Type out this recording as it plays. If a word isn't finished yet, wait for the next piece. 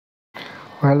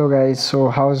Hello guys, so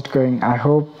how is going. I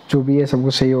hope जो भी है सब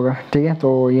कुछ सही होगा। ठीक है,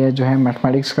 तो ये जो है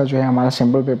मैथमेटिक्स का जो है हमारा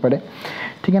सैम्पल पेपर है।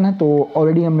 ठीक है ना, तो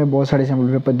ऑलरेडी हमने बहुत सारे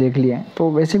सैम्पल पेपर देख लिए हैं। तो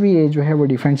वैसे भी ये जो है वो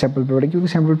डिफरेंट सैम्पल पेपर है, क्योंकि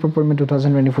सैम्पल पेपर में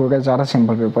 2024 का ज़्यादा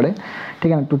सैम्पल पेपर है।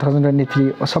 ठीक है ना,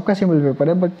 2023 और सबका सैम्पल पेपर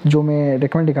है, बट जो मैं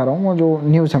रिकमेंड दिखा रहा हूँ वो जो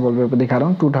न्यू सैम्पल पेपर दिखा रहा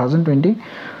हूँ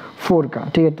 2024 का।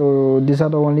 ठीक है, तो this are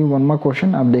the only 1 mark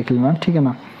question, आप देख लेना। ठीक है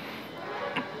ना,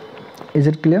 इज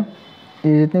इट क्लियर।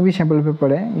 ये जितने भी सैम्पल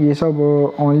पेपर है ये सब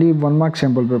ओनली 1 मार्क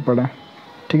सैम्पल पेपर है।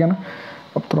 ठीक है ना।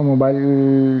 अब थोड़ा mobile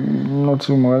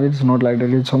it's not like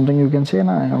that, it's something you can say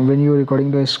ना, when you are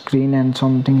recording the screen and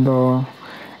something the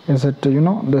is it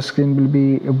the screen will be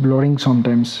blurring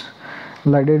sometimes,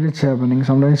 like that it's happening.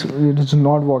 Sometimes it is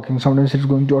not working, sometimes it's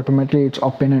going to automatically, it's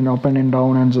up and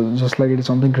down, and just like it is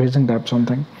something crazy type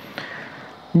something,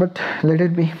 but let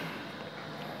it be.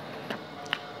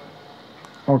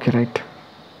 Okay, right,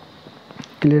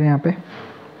 clear यहाँ पे।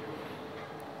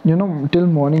 Till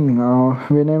morning,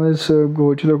 when I was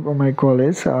go to my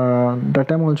college, that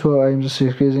time also I'm just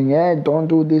increasing, yeah, don't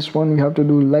do this one, you have to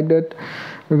do like that,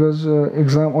 because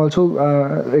exam also,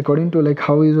 according to like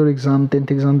how is your exam,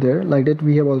 10th exam there, like that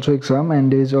we have also exam,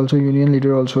 and there is also union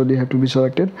leader also, they have to be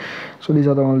selected. So these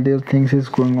are all the things is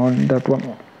going on that one.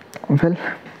 Well,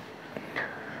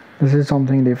 this is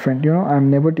something different. I'm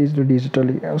never teached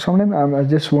digitally. Sometimes I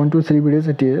just 1 to 3 videos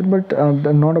I teach it, but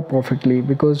not perfectly,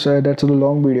 because that's a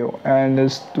long video, and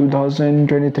it's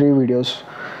 2023 videos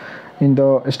in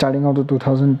the starting of the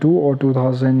 2002 or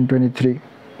 2023.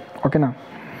 Okay ना।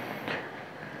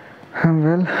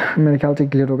 Well, मेरे ख्याल से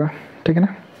clear होगा। ठीक है ना,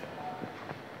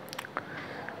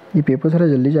 ये paper थोड़ा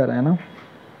जल्दी जा रहा है ना।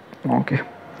 ओके,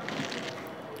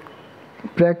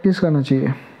 प्रैक्टिस करना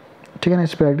चाहिए। ठीक है ना,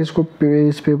 इस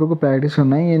पेपर को प्रैक्टिस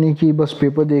करना है। ये नहीं कि बस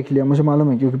पेपर देख लिया, मुझे मालूम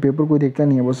है, क्योंकि पेपर कोई देखता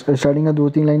नहीं है, बस स्टार्टिंग का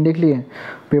 2-3 लाइन देख लिए,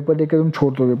 पेपर देख के तुम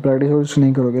छोड़ दोगे, प्रैक्टिस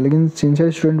नहीं करोगे। लेकिन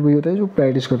सिंसियर स्टूडेंट वही होता है जो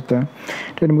प्रैक्टिस करता है।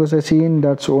 ठीक है, because I seen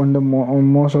that's on the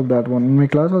most of that one in my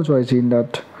class also, I seen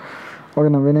that. Okay,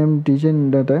 now when I'm teaching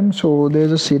that time, so they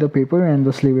just see the paper and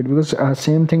just leave it, because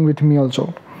same thing with me also.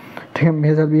 ठीक है,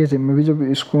 मेरे साथ भी ऐसे, मैं भी जब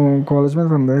इसको कॉलेज में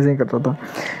था ऐसे ही करता था।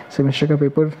 सेमेस्टर का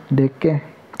पेपर देख के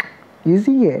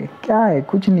इजी है, क्या है,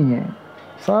 कुछ नहीं है,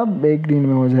 सब एक दिन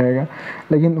में हो जाएगा,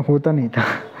 लेकिन होता नहीं था।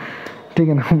 ठीक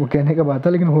है ना, वो कहने का बात था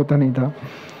लेकिन होता नहीं था।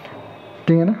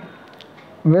 ठीक है ना।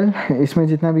 वेल, इसमें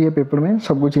जितना भी है पेपर में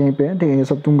सब कुछ यहीं पे है। ठीक है, ये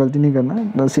सब तुम गलती नहीं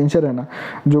करना, सिंसियर रहना,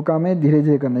 जो काम है धीरे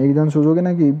धीरे करना। एकदम सोचोगे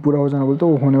ना कि पूरा हो जाना बोलते,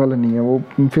 वो होने वाला नहीं है,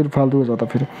 वो फिर फालतू हो जाता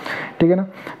फिर। ठीक है ना,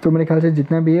 तो मेरे ख्याल से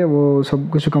जितना भी है वो सब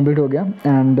कुछ कंप्लीट हो गया,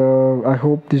 and I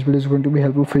hope this video is going to be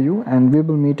helpful for you, and we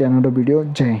will meet another video.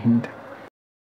 जय हिंद।